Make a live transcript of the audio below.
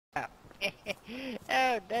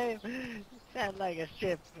Oh, damn. Sounds like a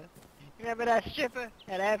stripper. You remember that stripper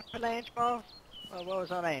at Avalanche, boss? Well, what was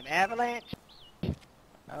her name? Avalanche?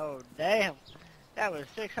 Oh, damn. That was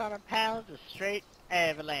 600 pounds of straight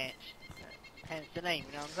avalanche. Hence the name,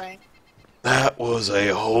 you know what I'm saying? That was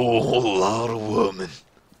a whole lot of woman.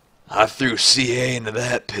 I threw CA into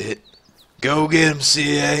that pit. Go get him,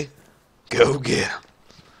 CA. Go get him.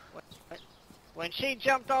 When she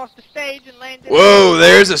jumped off the stage and landed... Whoa,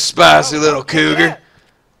 there's a spicy little catch cougar. that.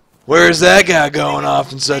 Where's that guy going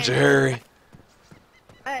off in such a hurry?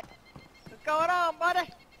 Hey, what's going on, buddy?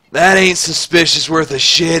 That ain't suspicious worth a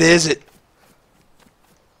shit, is it?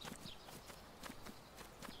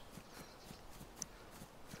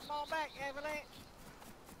 Come on back, Avalanche.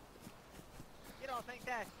 You don't think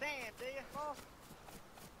that's Sam, do you, boss?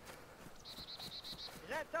 Is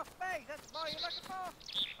that tough bag? Is that the boy you're looking for?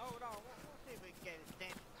 Hold on, we'll see if we can get his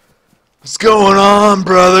attention. What's going on,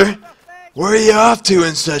 brother? Where are you off to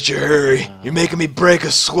in such a hurry? You're making me break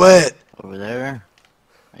a sweat. Over there,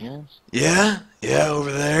 I guess. Yeah? Yeah,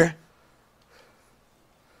 over there.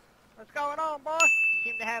 What's going on, boy?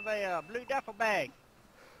 You seem to have a blue duffel bag.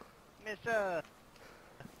 Miss,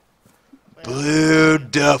 Blue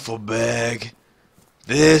duffel bag.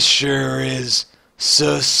 This sure is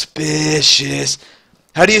suspicious.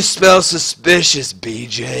 How do you spell suspicious,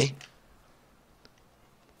 BJ?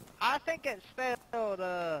 I think it's spelled,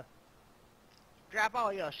 drop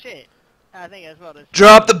all your shit. I think that's what it's...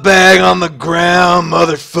 Drop the bag on the ground,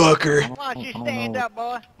 motherfucker. Why don't you stand up,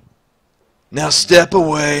 boy? Now step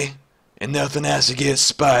away, and nothing has to get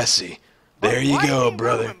spicy. There you Why go, are you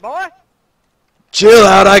brother. moving, boy? Chill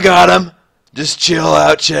out, I got him. Just chill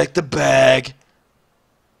out, check the bag.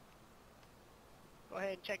 Go ahead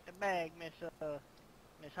and check the bag, Miss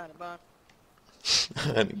Honey Bun.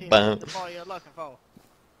 Honey See if bun. that's the boy you're looking for.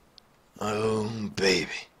 Oh,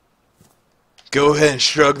 baby. Go ahead and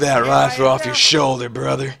shrug that rifle off your shoulder,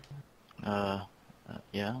 brother.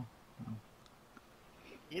 Yeah.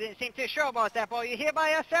 You didn't seem too sure about that, boy. You here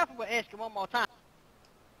by yourself? We'll ask you one more time.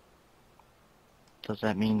 Does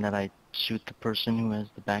that mean that I shoot the person who has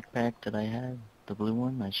the backpack that I had? The blue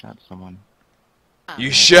one? I shot someone. You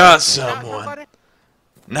shot someone.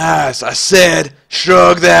 Nice. I said,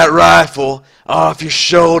 shrug that rifle off your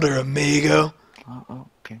shoulder, amigo. Oh,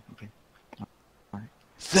 okay. Alright.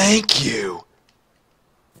 Thank you.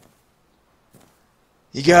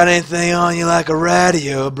 You got anything on you like a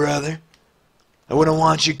radio, brother? I wouldn't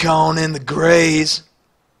want you calling in the grays.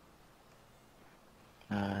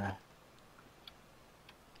 No.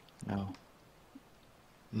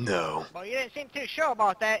 No. Well, you didn't seem too sure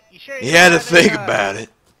about that. You sure You had to think about it.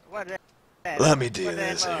 What is that? Let me do What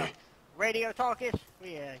this them, here. Radio talk is?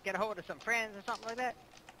 We get a hold of some friends or something like that?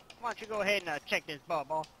 Why don't you go ahead and check this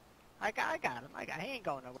ball. I got him. He ain't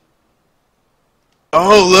going nowhere.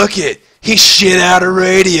 Oh, look it. He shit out a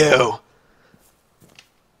radio.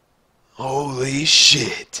 Holy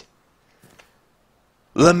shit.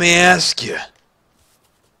 Let me ask you.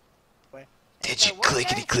 Did you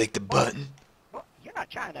clickety-click the button? Well, you're not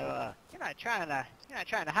trying to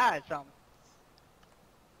hide something.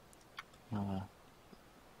 I don't know.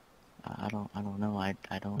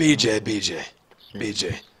 I don't. BJ.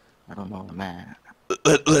 I don't know the man.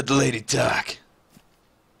 Let the lady talk.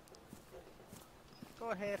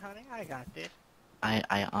 Go ahead, honey. I got this.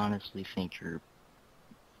 I honestly think you're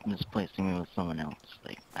misplacing me with someone else.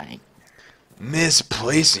 Like,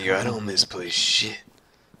 Misplacing you? I don't misplace shit.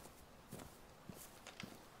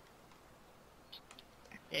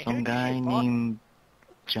 Yeah, some who guy you, boss? named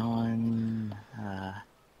John,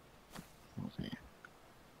 what was it?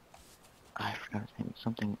 I forgot his name.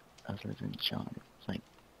 Something other than John. It's like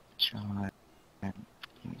John. Give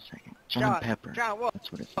me a second. John Pepper. John what?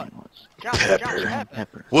 That's what his name was. Pepper.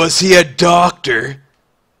 Pepper. Was he a doctor?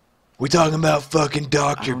 We talking about fucking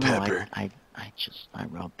Dr. Pepper. I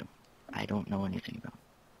robbed him. I don't know anything about him.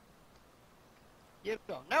 You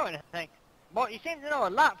don't know anything. Boy, you seem to know a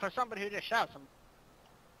lot for somebody who just shot somebody.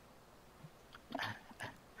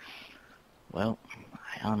 Well,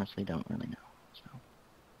 I honestly don't really know. So.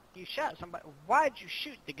 You shot somebody. Why'd you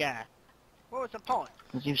shoot the guy? What was the point?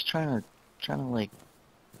 Cause he was trying to like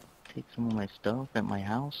take some of my stuff at my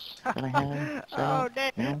house that I had. So, Oh,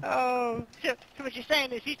 that. you know? Oh, so what you're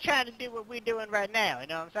saying is he's trying to do what we're doing right now. You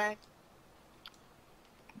know what I'm saying?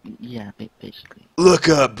 Yeah, basically. Look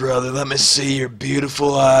up, brother. Let me see your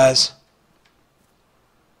beautiful eyes.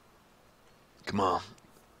 Come on.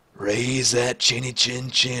 Raise that chinny chin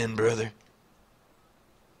chin, brother.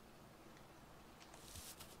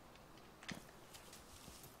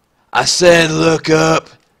 I said look up.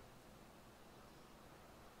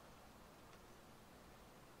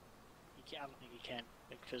 I don't think you can,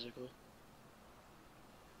 like, physically.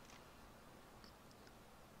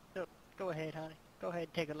 So, go ahead, honey. Go ahead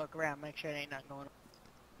and take a look around, make sure there ain't nothing going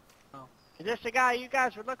on. Is this the guy you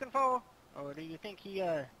guys were looking for? Or do you think he,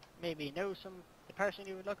 maybe knows the person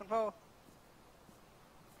you were looking for?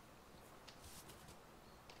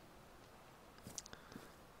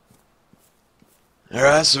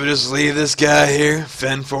 Alright, so we just leave this guy here,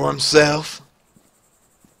 fend for himself.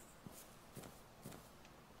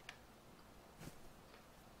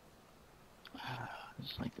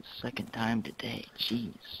 It's like the second time today.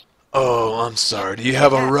 Jeez. Oh, I'm sorry. Do you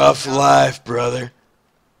have a rough life, brother?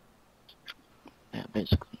 Yeah,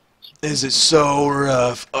 basically. Is it so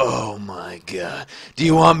rough? Oh my god. Do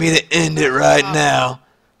you want me to end it right now?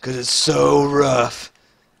 'Cause it's so rough.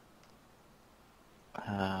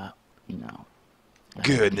 No.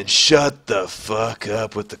 Good, then shut the fuck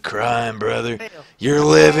up with the crying, brother. You're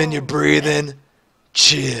living, you're breathing.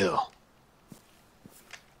 Chill.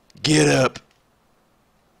 Get up.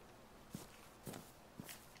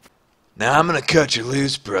 Now I'm gonna cut you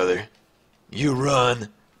loose, brother. You run.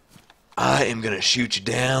 I am gonna shoot you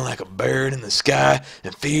down like a bird in the sky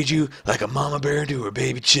and feed you like a mama bear to her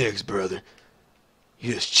baby chicks, brother.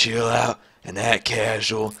 You just chill out and act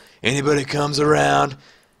casual. Anybody comes around,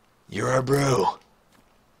 you're our bro.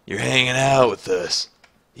 You're hanging out with us.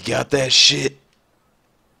 You got that shit?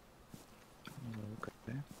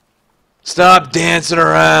 Okay. Stop dancing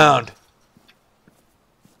around.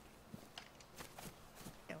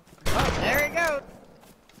 Oh, there he goes.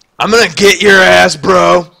 I'm gonna get your ass,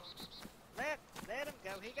 bro. Let him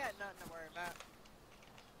go. He got nothing to worry about.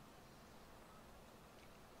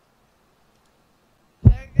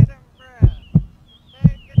 Look at him, bro.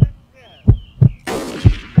 Look at him go.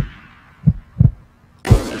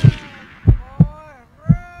 Run, boy,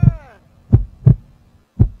 run.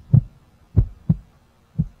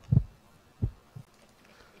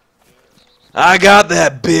 I got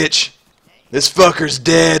that bitch. This fucker's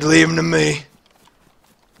dead. Leave him to me.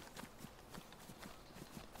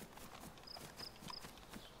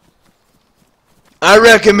 I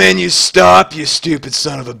recommend you stop, you stupid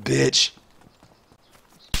son of a bitch.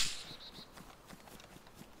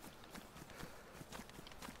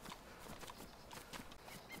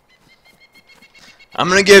 I'm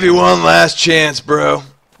gonna give you one last chance, bro.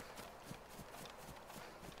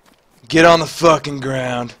 Get on the fucking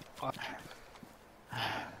ground. I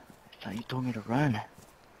thought you told me to run.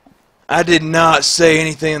 I did not say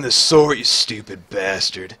anything of the sort, you stupid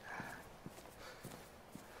bastard.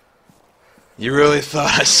 You really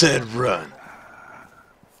thought I said run?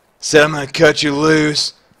 Said I'm gonna cut you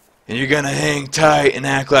loose, and you're gonna hang tight and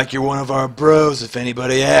act like you're one of our bros if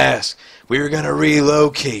anybody asks. We were gonna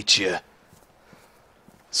relocate you.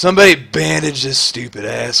 Somebody bandage this stupid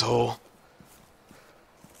asshole.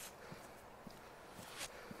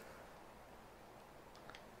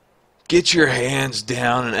 Get your hands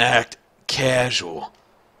down and act casual.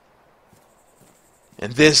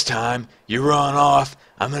 And this time, you run off,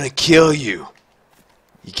 I'm gonna kill you.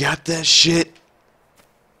 You got that shit?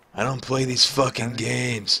 I don't play these fucking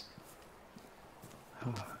games.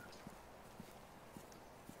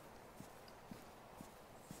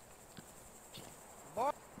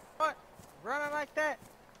 Boy, what? Running like that?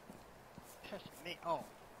 Just me. Oh.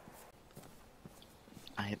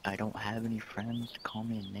 I don't have any friends to call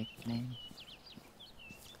me a nickname.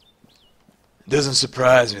 It doesn't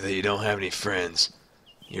surprise me that you don't have any friends.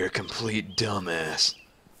 You're a complete dumbass.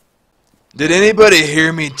 Did anybody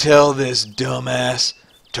hear me tell this dumbass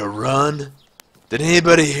to run? Did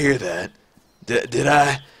anybody hear that? Did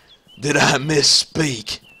I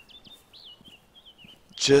misspeak?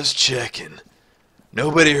 Just checking.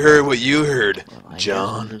 Nobody heard what you heard, Well, I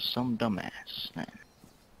John. guess there's some dumbass then.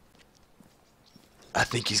 I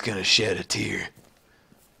think he's gonna shed a tear.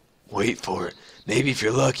 Wait for it. Maybe if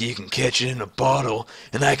you're lucky you can catch it in a bottle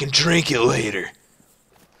and I can drink it later.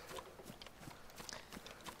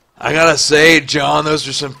 I gotta say, John, those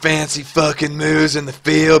are some fancy fucking moves in the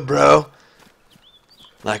field, bro.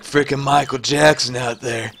 Like frickin' Michael Jackson out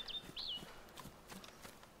there.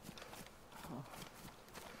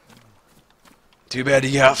 Too bad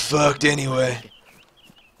you got fucked anyway.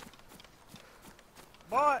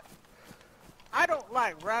 Boy, I don't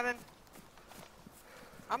like running.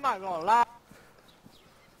 I'm not gonna lie.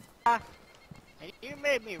 And you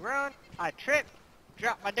made me run. I tripped,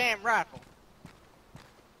 dropped my damn rifle.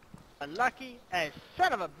 Lucky as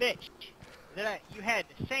son of a bitch that you had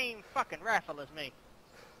the same fucking rifle as me.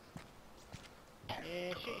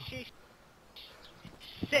 Yeah, she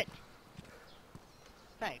sit.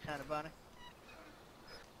 Thanks, honey bunny.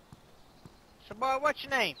 So, boy, what's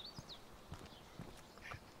your name?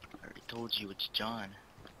 I already told you it's John.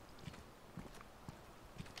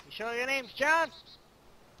 You sure your name's John?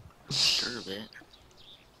 Sure of it.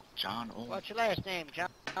 John Old. What's your last name, John?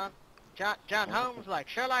 John Holmes, like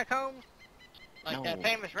Sherlock Holmes? Like No, that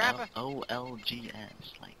famous rapper?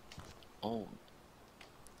 O-L-G-S, like old.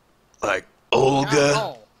 Like John Olga?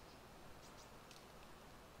 Hall.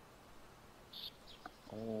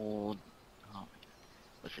 Old. Oh my god.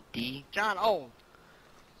 With a D? John Old.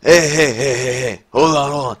 Hey. Hold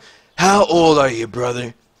on. How old are you,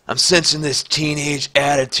 brother? I'm sensing this teenage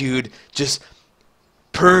attitude just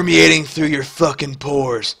permeating through your fucking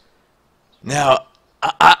pores. Now,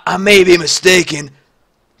 I may be mistaken,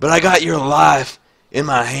 but I got your life in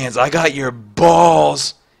my hands. I got your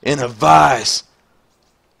balls in a vice.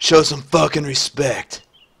 Show some fucking respect.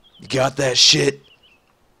 You got that shit?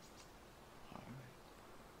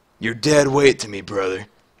 You're dead weight to me, brother.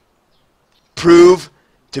 Prove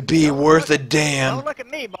to be worth a damn. Don't look at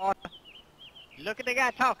me, boy. Look at the guy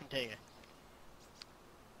talking to you.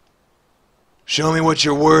 Show me what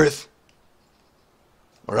you're worth,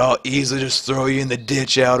 or I'll easily just throw you in the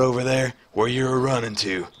ditch out over there where you're running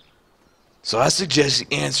to. So I suggest you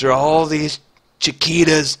answer all these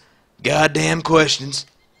chikitas goddamn questions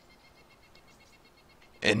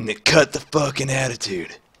and cut the fucking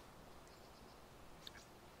attitude.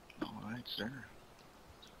 Alright, sir.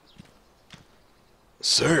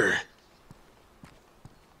 Sir?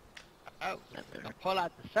 Oh, I'll pull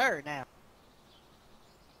out the sir now.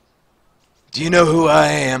 Do you know who I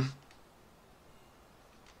am?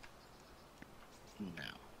 No.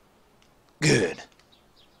 Good.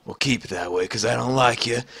 Well, keep it that way, 'cause I don't like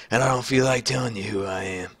you, and I don't feel like telling you who I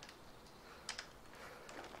am.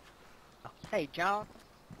 Hey, John.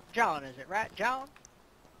 John, is it right, John?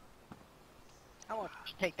 I want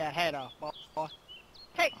you to take that hat off, boy.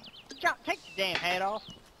 John, take the damn hat off.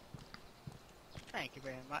 Thank you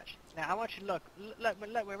very much. Now, I want you to look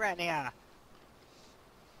me right in the eye.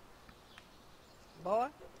 Boy,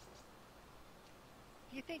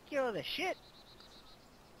 you think you're the shit?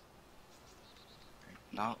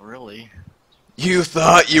 Not really. You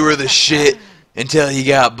thought you were the shit until you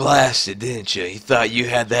got blasted, didn't you? You thought you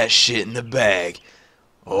had that shit in the bag.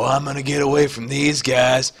 Oh, I'm gonna get away from these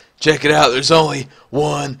guys. Check it out, there's only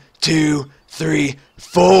 1, 2, 3,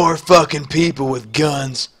 4 fucking people with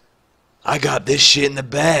guns. I got this shit in the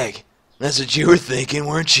bag. That's what you were thinking,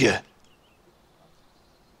 weren't you?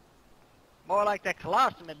 More like that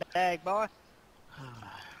colostomy bag, boy.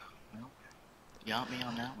 Well, you got me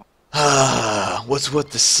on that one. Ah, what's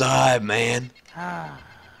with the sigh, man?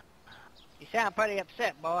 You sound pretty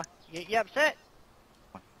upset, boy. You upset?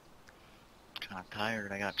 Kinda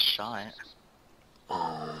tired, I got shot.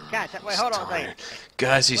 Oh, Guys, wait, hold on a tired. second.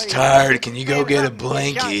 Guys, he's What are you tired. doing? Can you go get a John,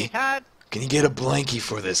 you blankie? tired? Can you get a blankie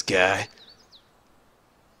for this guy?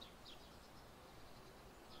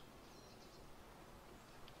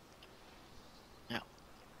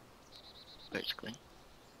 Basically.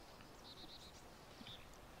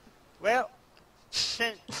 Well,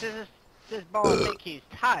 since this boy think he's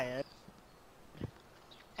tired,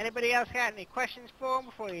 anybody else got any questions for him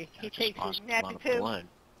before he Just takes his lost a nappy lot of pill? blood.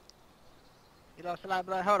 You lost a lot of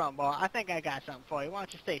blood? Hold on, boy. I think I got something for you. Why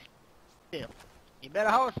don't you stay still? You better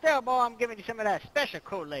hold still, boy. I'm giving you some of that special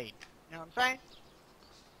Kool-Aid. You know what I'm saying?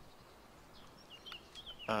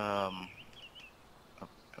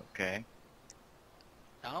 Okay.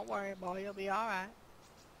 Don't worry, boy. You'll be all right.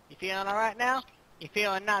 You feeling all right now? You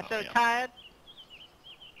feeling not so Yeah. tired?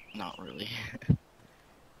 Not really.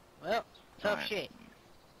 Well, tough Alright. shit.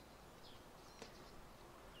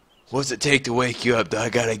 What's it take to wake you up? I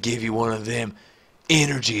gotta give you one of them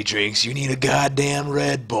energy drinks. You need a goddamn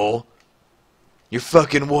Red Bull. You're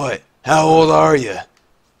fucking what? How old are you?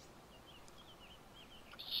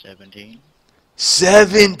 17.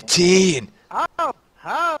 17. Oh,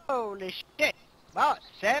 holy shit. Boy,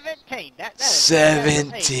 17. That is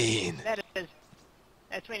 17.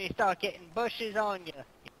 That's when you start getting bushes on your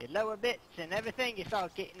lower bits and everything. You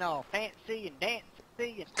start getting all fancy and dancy.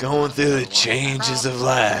 And Going through the changes of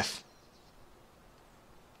life.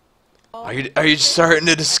 Are you starting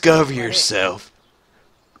to discover yourself?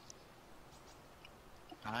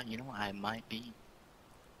 You know, I might be.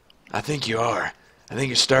 I think you are. I think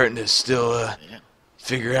you're starting to still Yeah.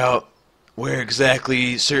 figure out where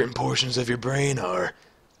exactly certain portions of your brain are.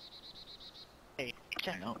 Hey,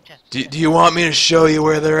 know. Do you want me to show you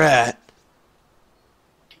where they're at?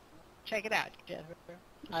 check it out, Jethro.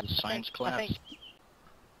 This is science class.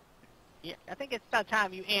 I think it's about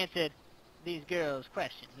time you answered these girls'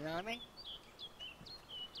 questions. You know what I mean?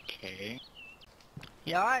 Okay.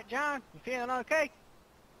 You all right, John? You feeling okay?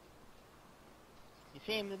 You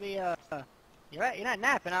seem to be You're right, you're not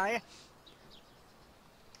napping, are you?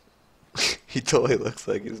 He totally looks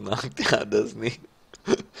like he's knocked out, doesn't he?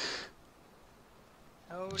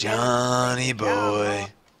 Oh, Johnny David, take your job,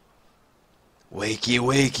 boy. Wakey,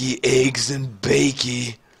 wakey, eggs and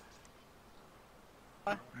bakey.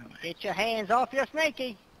 Get your hands off your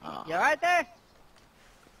snaky. Oh, You right there?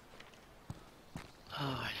 I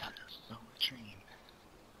thought that was a dream.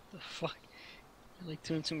 The fuck? You're like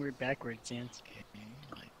doing some weird backwards dance. Okay,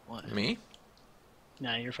 like what? Me?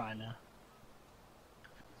 Nah, you're fine now.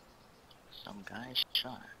 Some guy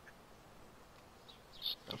shot.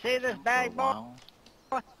 You see this bag, boy?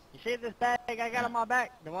 You see this bag I got Yeah. on my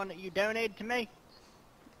back? The one that you donated to me?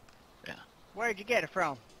 Yeah. Where'd you get it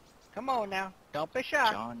from? Come on now. Don't be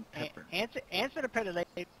shy. John Pepper. Answer the pretty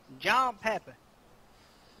lady. John Pepper.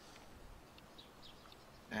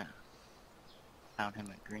 Yeah. Found him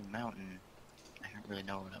at Green Mountain. I don't really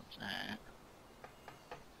know what I was at.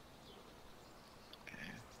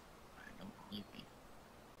 Okay. I don't believe me.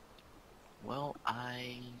 Well,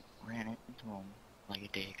 I ran into him like a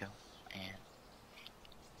day ago, and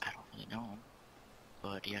I don't really know him.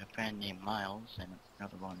 But he had a friend named Miles, and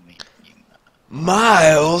another one named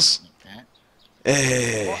Miles? like that.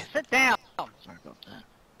 Hey. Boy, sit down. Sorry about that.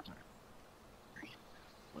 Sorry.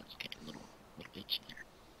 Let's get a little itchy there.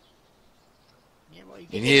 Yeah, well, You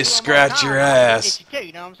get need to one more scratch time, your I'll ass. Get you too,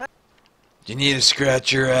 you know what I'm saying? You need to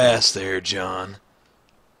scratch your ass there, John.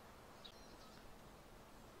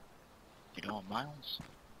 You know Miles?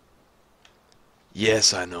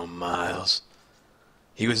 Yes, I know Miles.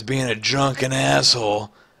 He was being a drunken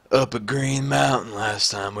asshole up at Green Mountain last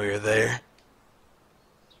time we were there.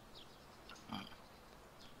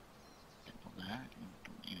 Didn't know that. Didn't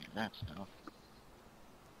do any of that stuff.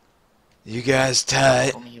 You guys He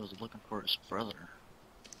tight? told me he was looking for his brother.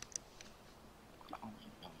 I don't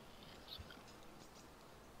even know who he is.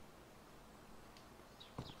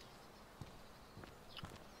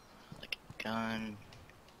 Like a gun.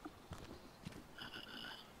 I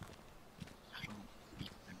don't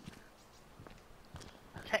remember.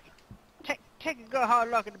 Take a good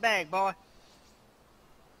hard look at the bag, boy.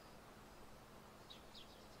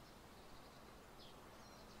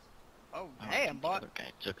 Oh, I don't damn, think boy. The other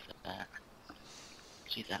guy took that.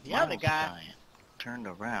 See, that The other Miles guy- turned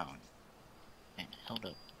around and held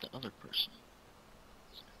up the other person.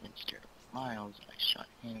 So I then scared of Miles, and I shot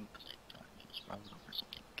him because I thought he was running for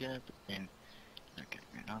something good, but then the other guy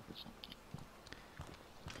ran off with something.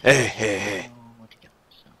 Hey. Oh, what you got?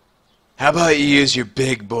 So, How about you use your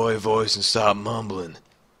big boy voice and stop mumbling?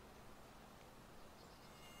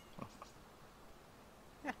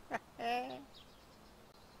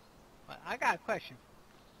 Well, I got a question.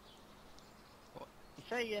 You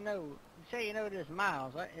say you know this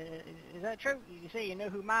Miles. Right? Is that true? You say you know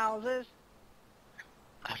who Miles is?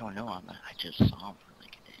 I don't know, I just saw him for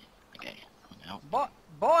like a day. Like I hung out.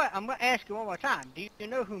 Boy, I'm going to ask you one more time. Do you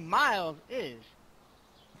know who Miles is?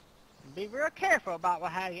 Be real careful about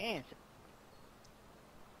how you answer.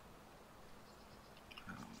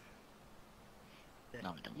 No,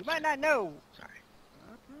 I don't. You might not know. Sorry.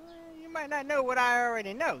 You might not know what I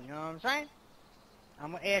already know. You know what I'm saying?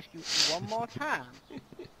 I'm going to ask you one more time.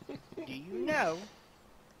 Do you know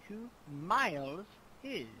who Miles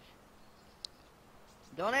is?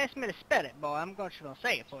 Don't ask me to spell it, boy. I'm just going to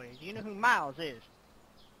say it for you. Do you know who Miles is?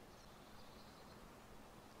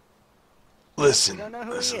 Listen, You don't know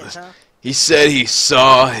who listen, he is, listen. huh? He said he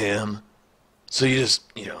saw him. So you just,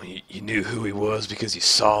 you knew who he was because you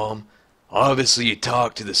saw him. Obviously you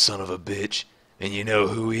talked to the son of a bitch, and you know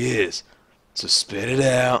who he is. So spit it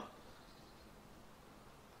out.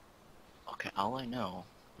 Okay, all I know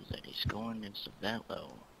is that he's going into Vetlo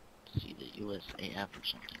to see the USAF or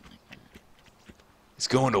something like that. He's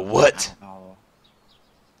going to I what? don't know.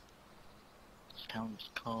 This town's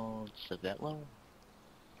called Savetlo?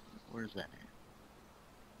 Where's that at?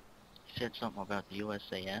 He said something about the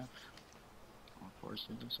USAF? Armed Forces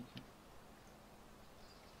or something?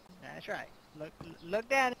 That's right. Look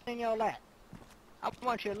down in your lap. I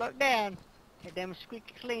want you to look down at them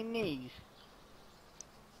squeaky clean knees.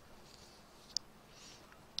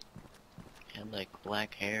 He had like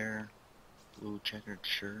black hair, blue checkered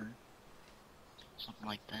shirt, something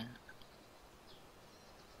like that.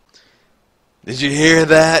 Did you hear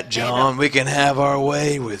that, John? We can have our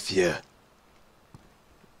way with you.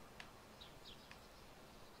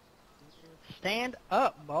 Stand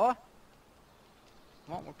up, boy. I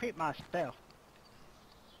won't repeat myself.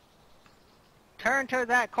 Turn to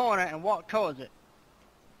that corner and walk towards it.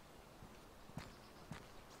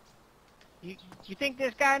 You think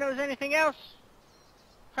this guy knows anything else?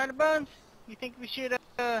 Honey Buns? You think we should,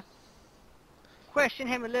 question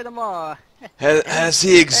him a little more. Has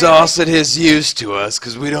he exhausted his use to us?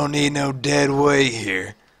 'Cause we don't need no dead weight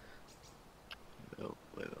here.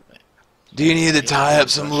 Wait. Do you need to Yeah, tie up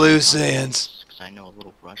some Russian loose concepts, ends? 'cause I know a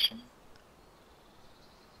little Russian.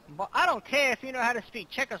 But I don't care if you know how to speak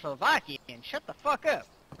Czechoslovakian. Shut the fuck up.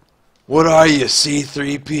 What are you,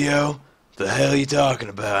 C-3PO? The hell you talking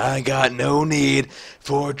about? I ain't got no need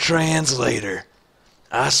for a translator.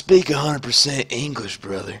 I speak 100% English,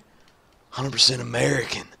 brother. 100%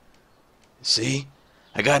 American. See?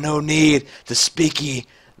 I got no need to speaky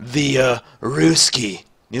the Ruski.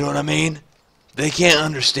 You know what I mean? They can't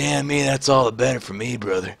understand me, that's all the better for me,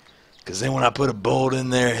 brother. 'Cause then when I put a bullet in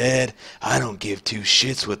their head, I don't give two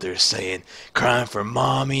shits what they're saying. Crying for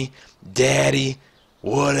mommy, daddy,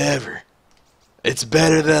 whatever. It's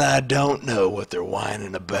better that I don't know what they're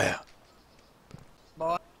whining about.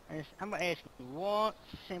 Boy, I'm gonna ask you one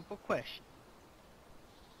simple question.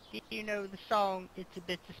 Do you know the song "It's a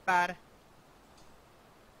Bitsy Spider"?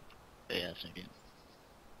 Yes, I do.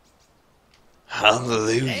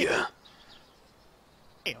 Hallelujah.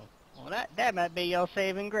 Hell, well, that might be your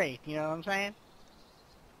saving grace. You know what I'm saying?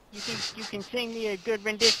 You think you can sing me a good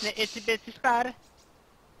rendition of "It's a Bitsy Spider"?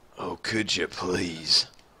 Oh, could you please?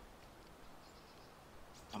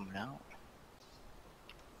 Coming out.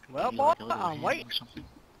 Well, Give you boy, like a little I'm hint waiting. or something?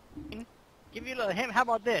 Give you a little hint. How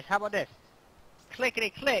about this? How about this? Clickety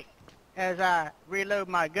click as I reload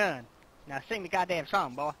my gun. Now sing the goddamn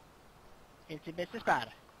song, boy. It's a Bitsy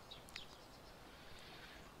Spider.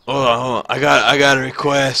 Hold on. I got a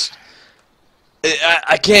request.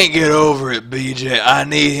 I can't get over it, BJ. I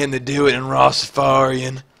need him to do it in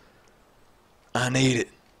Rastafarian. I need it.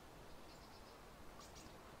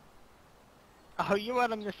 Oh, you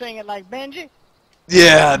want him to sing it like Benji?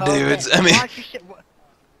 Yeah, Oh, dude. okay. I mean,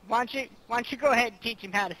 why don't you go ahead and teach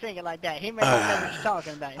him how to sing it like that? He may not know what you're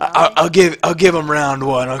talking about. You know what I mean? I'll give him round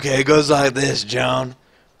one. Okay, it goes like this, John.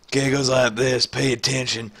 Okay, it goes like this. Pay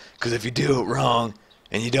attention, 'cause if you do it wrong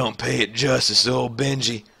and you don't pay it justice, to old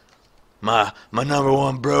Benji, my number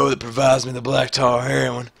one bro that provides me the black tar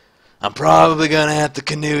heroin, I'm probably gonna have to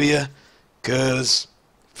canoe you, 'cause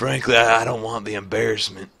frankly I don't want the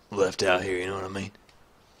embarrassment left out here. You know what I mean?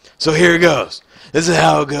 So here it goes. This is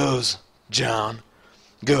how it goes, John.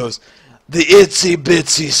 It goes, the itsy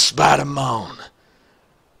bitsy Spider-Man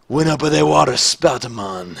went up with a water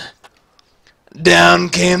spouterman. Down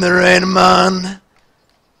came the rain man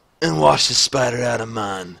and washed the spider out of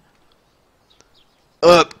mine.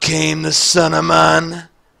 Up came the son of mine. That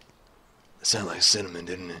sounded like cinnamon,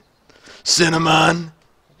 didn't it? Cinnamon.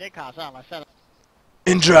 It did kind of sound like that.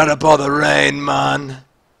 And dried up all the rain, man.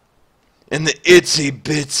 And the itsy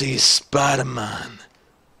bitsy Spider-Man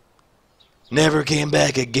never came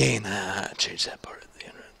back again. I changed that part at the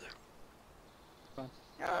end right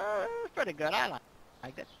there. It's pretty good. I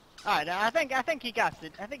like it. All right, I think he got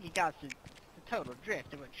the total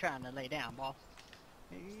drift of what you're trying to lay down, boss.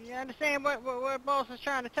 You understand what boss is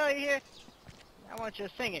trying to tell you here? I want you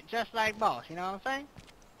to sing it just like boss. You know what I'm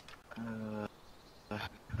saying?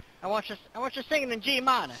 I want you singing in G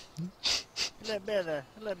minor. A little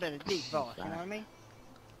bit of deep voice. You know what I mean?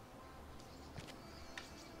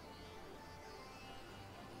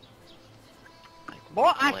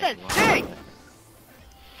 Boy, I said sing!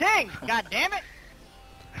 Sing! God damn it!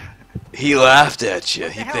 He laughed at you.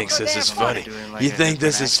 What the He hell thinks so this damn is funny? funny. You think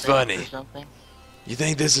this is funny? Something? You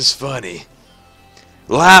think this is funny?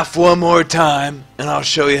 Laugh one more time, and I'll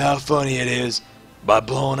show you how funny it is by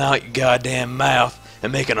blowing out your goddamn mouth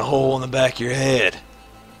and making a hole in the back of your head.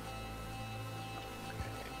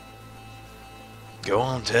 Go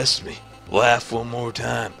on, test me. Laugh one more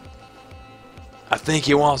time. I think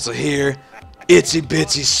he wants to hear Itsy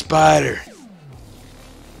Bitsy Spider.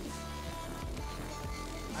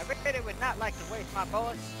 I really would not like to waste my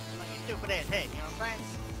bullets on your stupid ass head, you know what I'm saying?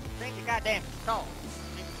 Sing your goddamn song.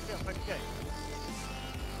 It's still pretty good.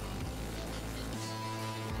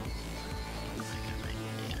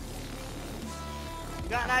 You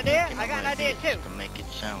got an idea? I got an idea too. To make it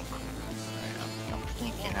sound cool. Right, I'm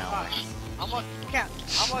thinking how I should. I'm gonna count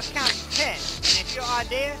to 10. And if your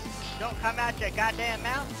idea don't come out your goddamn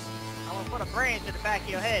mouth, I'm gonna put a brain to the back of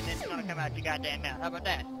your head and it's gonna come out your goddamn mouth. How about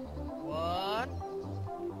that? 1,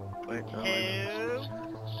 Where's the 2,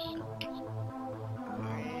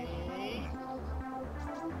 3,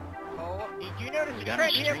 4. Did you notice We the got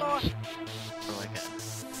trick any here, boy? strings? Or like a...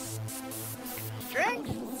 Strings?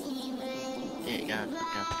 Yeah, you got the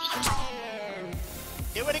strings.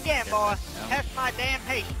 Do it again, boy. No. Test my damn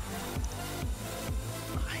patience.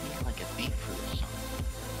 I need like a beat for this song.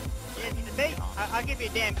 Yeah, you the beat? I'll give you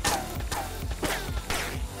a damn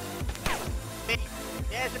beat.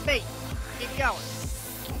 There's the beat. Keep going.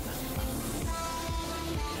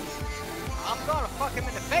 I'm gonna fuck him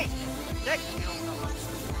in the face. Next, you don't know what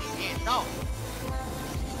he hands off.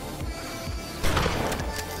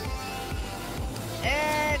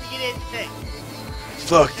 And you didn't say.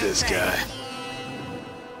 Fuck this guy.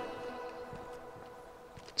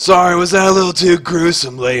 Sorry, was that a little too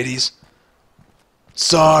gruesome, ladies?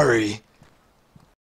 Sorry.